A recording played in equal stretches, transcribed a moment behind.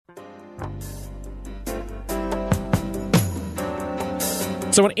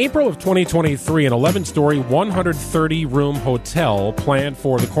So in April of 2023, an 11-story, 130-room hotel planned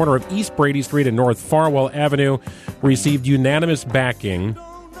for the corner of East Brady Street and North Farwell Avenue received unanimous backing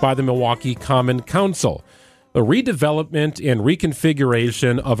by the Milwaukee Common Council. The redevelopment and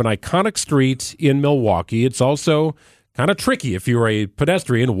reconfiguration of an iconic street in Milwaukee. It's also kind of tricky if you're a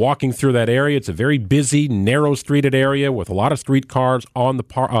pedestrian walking through that area. It's a very busy, narrow-streeted area with a lot of streetcars on the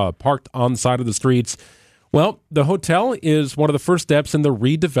parked on the side of the streets. Well, the hotel is one of the first steps in the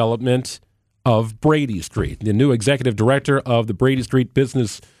redevelopment of Brady Street. The new executive director of the Brady Street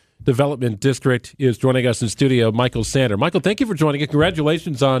Business Development District is joining us in studio, Michael Sander. Michael, thank you for joining us.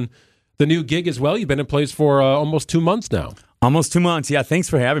 Congratulations on the new gig as well. You've been in place for almost 2 months now. Almost 2 months. Yeah, thanks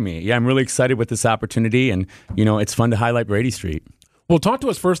for having me. Yeah, I'm really excited with this opportunity, and, it's fun to highlight Brady Street. Well, talk to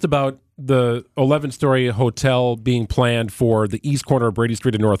us first about the 11-story hotel being planned for the east corner of Brady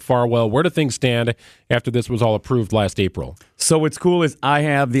Street and North Farwell. Where do things stand after this was all approved last April? So what's cool is I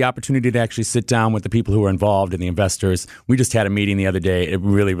have the opportunity to actually sit down with the people who are involved and the investors. We just had a meeting the other day. It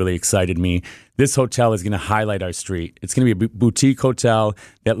really, really excited me. This hotel is going to highlight our street. It's going to be a boutique hotel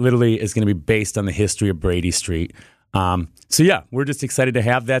that literally is going to be based on the history of Brady Street. So yeah, we're just excited to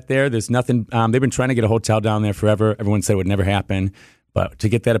have that there. There's nothing, they've been trying to get a hotel down there forever. Everyone said it would never happen. But to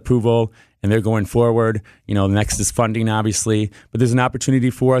get that approval, and they're going forward, the next is funding, obviously. But there's an opportunity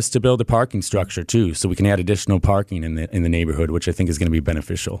for us to build a parking structure, too, so we can add additional parking in the neighborhood, which I think is going to be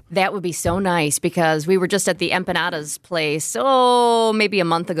beneficial. That would be so nice, because we were just at the Empanada's place, maybe a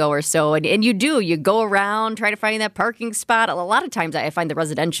month ago or so. And you go around, try to find that parking spot. A lot of times I find the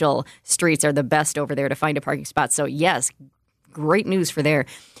residential streets are the best over there to find a parking spot. So, yes, great news for there.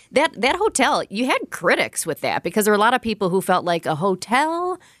 That hotel, you had critics with that because there are a lot of people who felt like a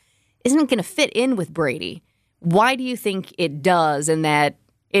hotel isn't going to fit in with Brady. Why do you think it does, and that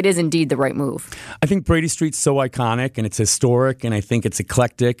it is indeed the right move? I think Brady Street's so iconic, and it's historic, and I think it's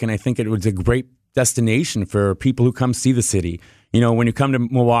eclectic, and I think it was a great destination for people who come see the city. When you come to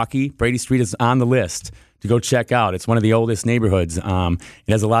Milwaukee, Brady Street is on the list to go check out. It's one of the oldest neighborhoods. It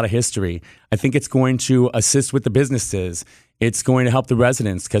has a lot of history. I think it's going to assist with the businesses. It's going to help the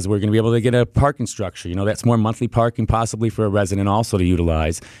residents because we're going to be able to get a parking structure. That's more monthly parking possibly for a resident also to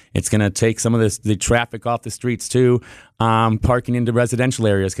utilize. It's going to take some of the traffic off the streets too, parking into residential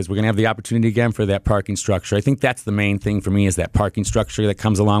areas because we're going to have the opportunity again for that parking structure. I think that's the main thing for me is that parking structure that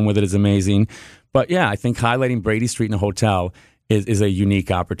comes along with it is amazing. But yeah, I think highlighting Brady Street in a hotel is a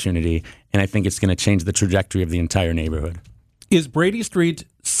unique opportunity, and I think it's going to change the trajectory of the entire neighborhood. Is Brady Street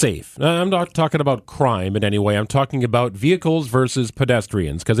safe? I'm not talking about crime in any way. I'm talking about vehicles versus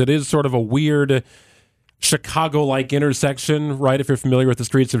pedestrians, because it is sort of a weird Chicago-like intersection, right? If you're familiar with the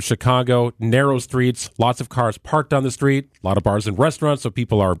streets of Chicago, narrow streets, lots of cars parked on the street, a lot of bars and restaurants, so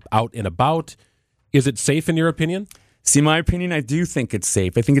people are out and about. Is it safe in your opinion? See, in my opinion, I do think it's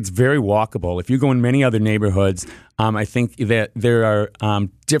safe. I think it's very walkable. If you go in many other neighborhoods, I think that there are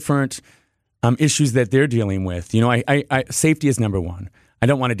different issues that they're dealing with. Safety is number one. I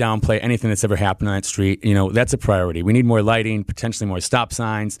don't want to downplay anything that's ever happened on that street. That's a priority. We need more lighting, potentially more stop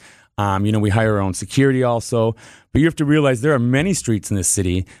signs. We hire our own security also. But you have to realize there are many streets in this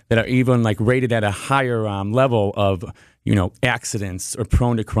city that are even rated at a higher level of accidents or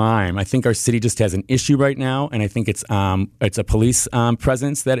prone to crime. I think our city just has an issue right now, and I think it's a police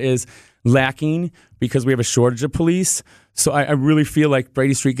presence that is lacking because we have a shortage of police. So I really feel like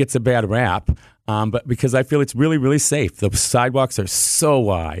Brady Street gets a bad rap, but because I feel it's really, really safe. The sidewalks are so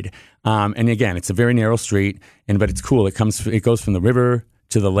wide, and again, it's a very narrow street, but it's cool. It goes from the river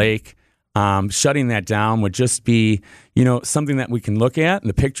to the lake. Shutting that down would just be, something that we can look at, and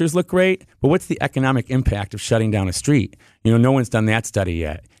the pictures look great, but what's the economic impact of shutting down a street? No one's done that study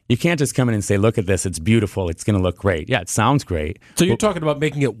yet. You can't just come in and say, look at this, it's beautiful, it's going to look great. Yeah, it sounds great. So you're talking about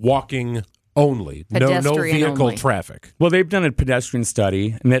making it walking only, no vehicle only. Traffic. Well, they've done a pedestrian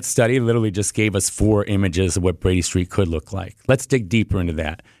study, and that study literally just gave us 4 images of what Brady Street could look like. Let's dig deeper into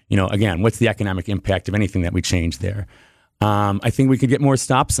that. Again, what's the economic impact of anything that we change there? I think we could get more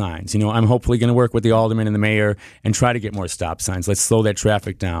stop signs. I'm hopefully going to work with the alderman and the mayor and try to get more stop signs. Let's slow that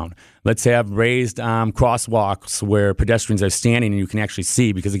traffic down. Let's have raised crosswalks where pedestrians are standing and you can actually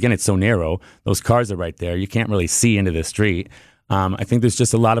see, because, again, it's so narrow. Those cars are right there. You can't really see into the street. I think there's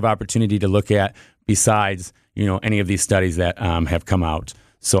just a lot of opportunity to look at besides, any of these studies that have come out.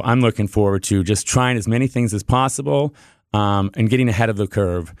 So I'm looking forward to just trying as many things as possible and getting ahead of the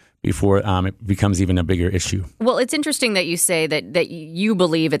curve before it becomes even a bigger issue. Well, it's interesting that you say that you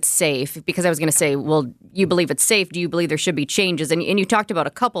believe it's safe, because I was going to say, well, you believe it's safe. Do you believe there should be changes? And you talked about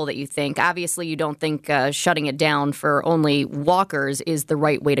a couple that you think. Obviously, you don't think shutting it down for only walkers is the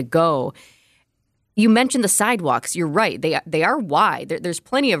right way to go. You mentioned the sidewalks. You're right. They are wide. There's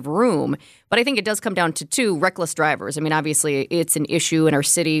plenty of room. But I think it does come down to, two, reckless drivers. I mean, obviously, it's an issue in our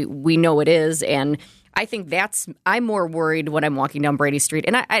city. We know it is. And I think I'm more worried when I'm walking down Brady Street.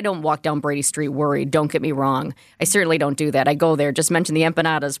 And I don't walk down Brady Street worried. Don't get me wrong. I certainly don't do that. I go there. Just mentioned the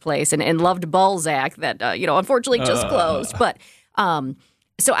Empanadas place and loved Balzac that, unfortunately just closed. But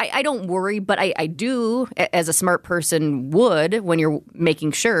so I don't worry. But I do, as a smart person would, when you're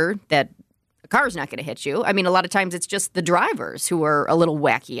making sure that car's not going to hit you. I mean, a lot of times it's just the drivers who are a little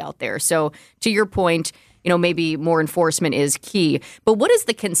wacky out there. So to your point, maybe more enforcement is key. But what is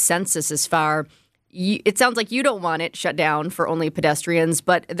the consensus as far? It sounds like you don't want it shut down for only pedestrians,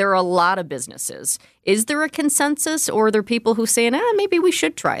 but there are a lot of businesses. Is there a consensus, or are there people who say, maybe we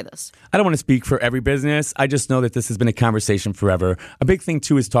should try this? I don't want to speak for every business. I just know that this has been a conversation forever. A big thing,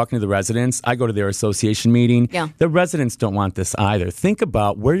 too, is talking to the residents. I go to their association meeting. Yeah. The residents don't want this either. Think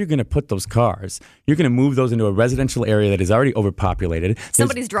about where you're going to put those cars. You're going to move those into a residential area that is already overpopulated.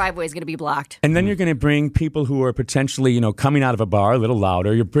 Somebody's driveway is going to be blocked. And then you're going to bring people who are potentially, coming out of a bar a little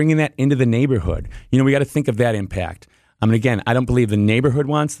louder. You're bringing that into the neighborhood. We got to think of that impact. Again, I don't believe the neighborhood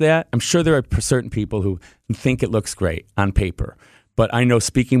wants that. I'm sure there are certain people who think it looks great on paper. But I know,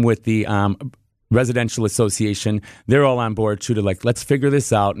 speaking with the residential association, they're all on board too, to let's figure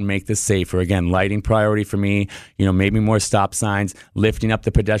this out and make this safer. Again, lighting priority for me, maybe more stop signs, lifting up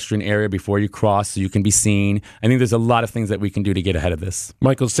the pedestrian area before you cross so you can be seen. I think there's a lot of things that we can do to get ahead of this.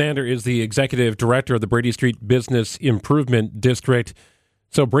 Michael Sander is the executive director of the Brady Street Business Improvement District.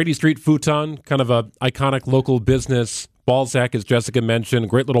 So Brady Street Futon, kind of a iconic local business. Balzac, as Jessica mentioned,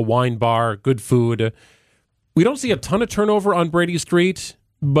 great little wine bar, good food. We don't see a ton of turnover on Brady Street,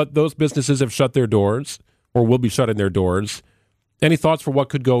 but those businesses have shut their doors or will be shutting their doors. Any thoughts for what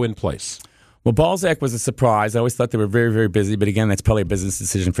could go in place? Well, Balzac was a surprise. I always thought they were very, very busy, but again, that's probably a business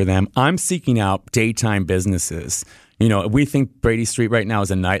decision for them. I'm seeking out daytime businesses. We think Brady Street right now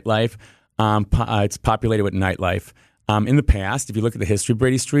is a nightlife. It's populated with nightlife. In the past, if you look at the history of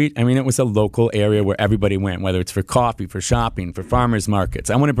Brady Street, it was a local area where everybody went, whether it's for coffee, for shopping, for farmers markets.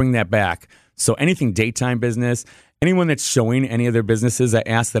 I want to bring that back. So anything daytime business, anyone that's showing any of their businesses, I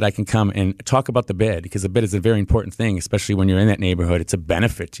ask that I can come and talk about the bid, because the bid is a very important thing, especially when you're in that neighborhood. It's a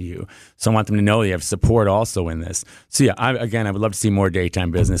benefit to you. So I want them to know they have support also in this. So yeah, I would love to see more daytime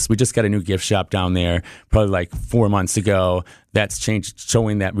business. We just got a new gift shop down there probably 4 months ago. That's changed,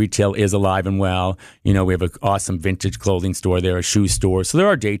 showing that retail is alive and well. We have an awesome vintage clothing store there, a shoe store. So there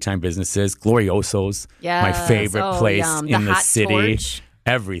are daytime businesses. Glorioso's, my favorite place in the city. Torch.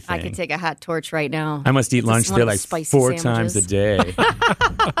 Everything. I could take a hot torch right now. I must eat lunch there 4 times a day.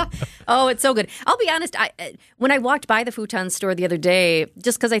 Oh, it's so good. I'll be honest. When I walked by the futon store the other day,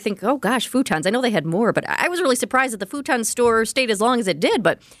 just because I think, oh gosh, futons. I know they had more, but I was really surprised that the futon store stayed as long as it did.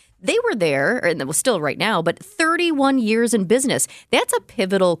 But they were there, and it was still right now, but 31 years in business. That's a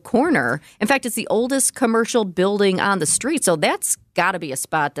pivotal corner. In fact, it's the oldest commercial building on the street, so that's got to be a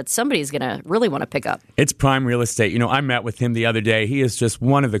spot that somebody's going to really want to pick up. It's prime real estate. I met with him the other day. He is just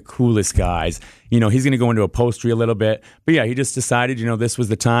one of the coolest guys. He's going to go into upholstery a little bit. But yeah, he just decided, this was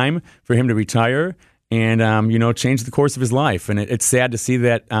the time for him to retire and, change the course of his life. And it's sad to see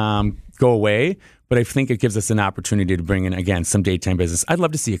that go away. But I think it gives us an opportunity to bring in, again, some daytime business. I'd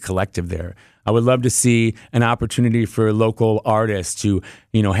love to see a collective there. I would love to see an opportunity for local artists to,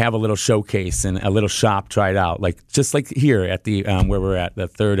 have a little showcase and a little shop, try it out. Just like here at the, where we're at, the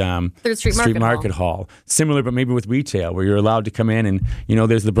Third Street Market Hall. Similar, but maybe with retail, where you're allowed to come in and,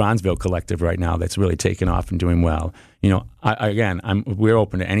 there's the Bronzeville Collective right now that's really taken off and doing well. We're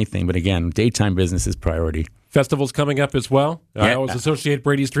open to anything, but again, daytime business is priority. Festivals coming up as well. Yeah. I always associate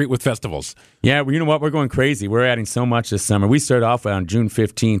Brady Street with festivals. Yeah, well, you know what? We're going crazy. We're adding so much this summer. We start off on June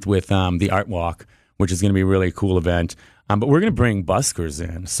 15th with the Art Walk, which is going to be a really cool event. But we're going to bring buskers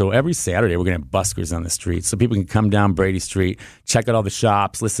in. So every Saturday, we're going to have buskers on the street. So people can come down Brady Street, check out all the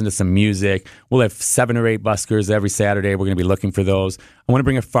shops, listen to some music. We'll have 7 or 8 buskers every Saturday. We're going to be looking for those. I want to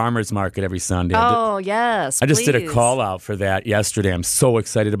bring a farmer's market every Sunday. Oh, yes, I just did a please. call out for that yesterday. I'm so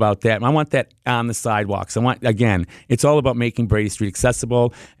excited about that. And I want that on the sidewalks. It's all about making Brady Street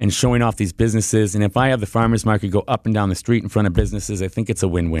accessible and showing off these businesses. And if I have the farmer's market go up and down the street in front of businesses, I think it's a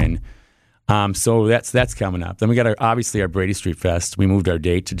win-win. So that's coming up. Then we got our Brady Street Fest. We moved our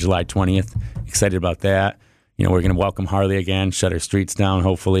date to July 20th. Excited about that. We're going to welcome Harley again, shut our streets down,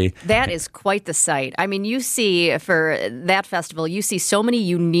 hopefully. That is quite the sight. I mean, you see for that festival, you see so many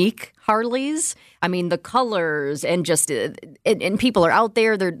unique Harleys. I mean, the colors and just and people are out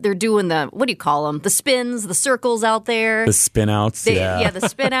there. They're doing the, what do you call them? The spins, the circles out there. The spin outs. Yeah, the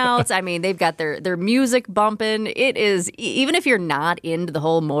spin outs. I mean, they've got their music bumping. It is, even if you're not into the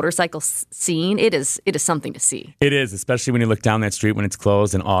whole motorcycle scene, it is something to see. It is, especially when you look down that street when it's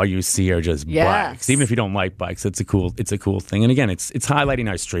closed and all you see are just bikes. Even if you don't like bikes, it's a cool thing. And again, it's highlighting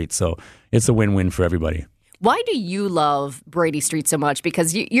our street, so it's a win-win for everybody. Why do you love Brady Street so much?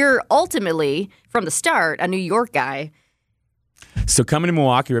 Because you're ultimately, from the start, a New York guy. So coming to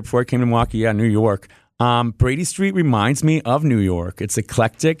Milwaukee, right before I came to Milwaukee, New York, Brady Street reminds me of New York. It's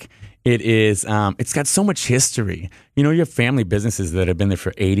eclectic. It is. It's got so much history. You know, you have family businesses that have been there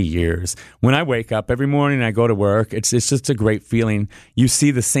for 80 years. When I wake up every morning and I go to work, it's just a great feeling. You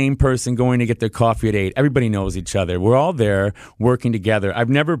see the same person going to get their coffee at 8. Everybody knows each other. We're all there working together. I've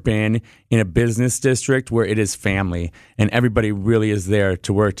never been in a business district where it is family and everybody really is there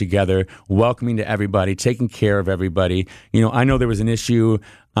to work together, welcoming to everybody, taking care of everybody. You know, I know there was an issue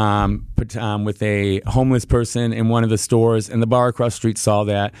with a homeless person in one of the stores, and the bar across the street saw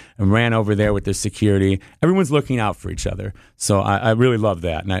that and ran over there with their security. Everyone's looking out for each other. So I really love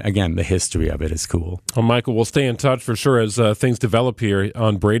that. And again, the history of it is cool. Well, Michael, we'll stay in touch for sure as things develop here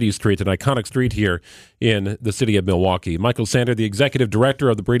on Brady Street, an iconic street here in the city of Milwaukee. Michael Sander, the Executive Director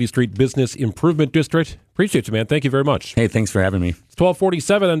of the Brady Street Business Improvement District. Appreciate you, man. Thank you very much. Hey, thanks for having me. It's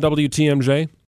 1247 on WTMJ.